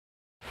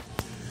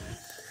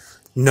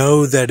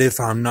Know that if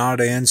I'm not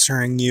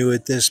answering you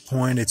at this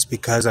point, it's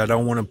because I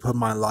don't want to put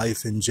my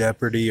life in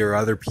jeopardy or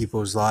other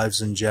people's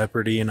lives in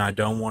jeopardy, and I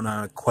don't want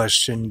to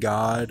question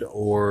God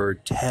or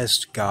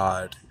test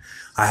God.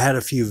 I had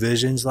a few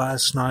visions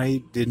last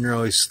night, didn't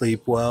really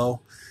sleep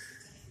well.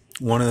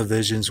 One of the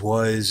visions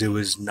was it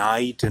was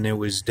night and it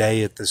was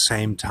day at the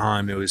same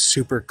time. It was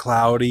super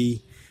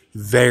cloudy,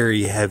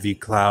 very heavy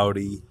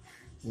cloud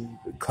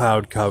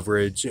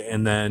coverage,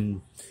 and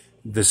then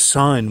the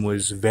sun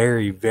was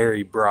very,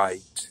 very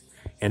bright,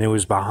 and it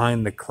was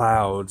behind the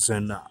clouds,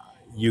 and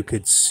you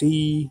could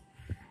see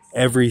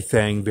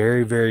everything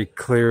very, very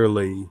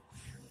clearly,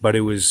 but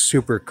it was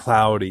super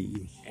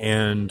cloudy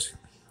and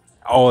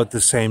all at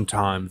the same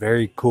time.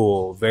 Very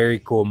cool,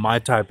 my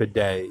type of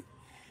day.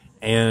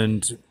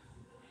 And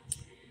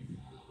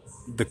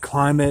the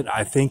climate,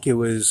 I think it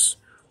was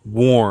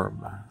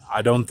warm.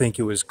 I don't think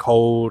it was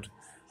cold.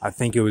 I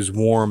think it was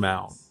warm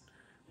out,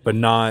 but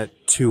not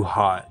too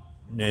hot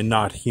and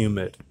not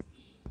humid.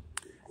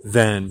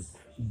 Then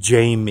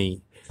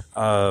Jamie,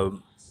 uh,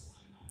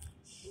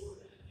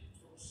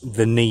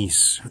 the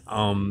niece,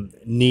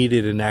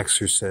 needed an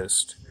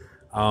exorcist.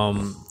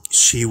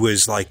 She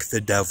was like the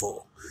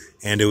devil,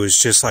 and it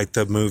was just like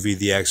the movie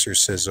The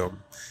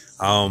Exorcism.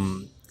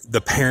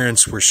 The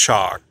parents were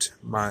shocked.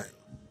 My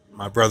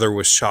brother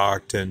was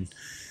shocked, and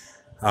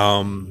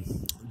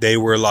they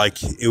were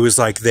like, it was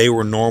like they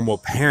were normal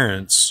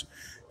parents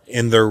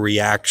in their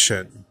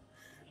reaction,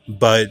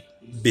 but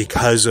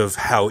because of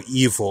how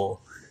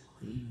evil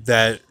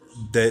that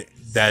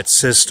that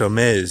system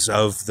is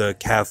of the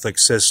Catholic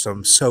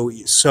system, so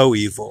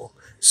evil,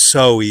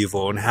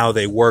 and how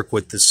they work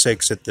with the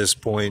six at this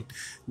point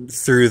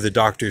through the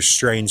Doctor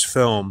Strange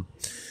film.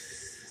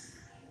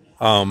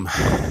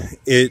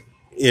 It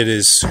it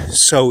is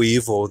so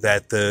evil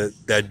that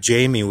that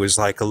Jamie was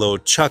like a little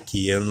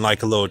Chucky and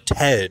like a little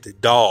Ted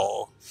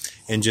doll,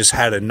 and just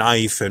had a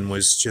knife and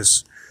was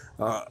just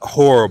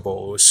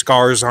horrible,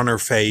 scars on her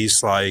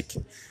face like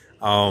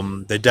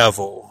the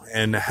devil,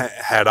 and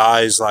had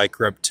eyes like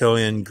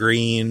reptilian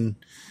green,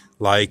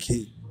 like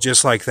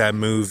just like that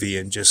movie,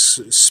 and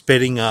just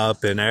spitting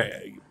up and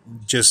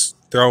just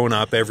throwing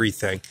up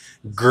everything.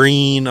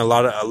 Green, a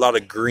lot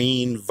of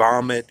green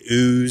vomit,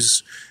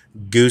 ooze,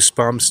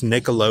 Goosebumps,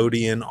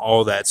 Nickelodeon,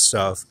 all that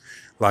stuff.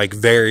 Like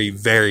very,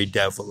 very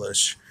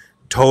devilish.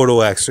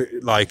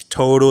 Like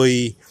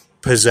totally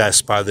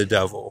possessed by the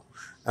devil.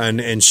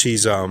 And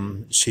she's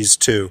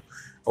two,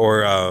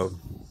 or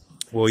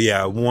well,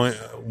 yeah,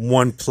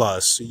 one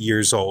plus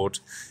years old,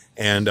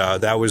 and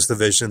that was the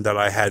vision that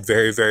I had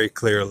very, very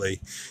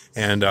clearly.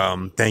 And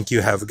thank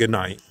you. Have a good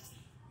night.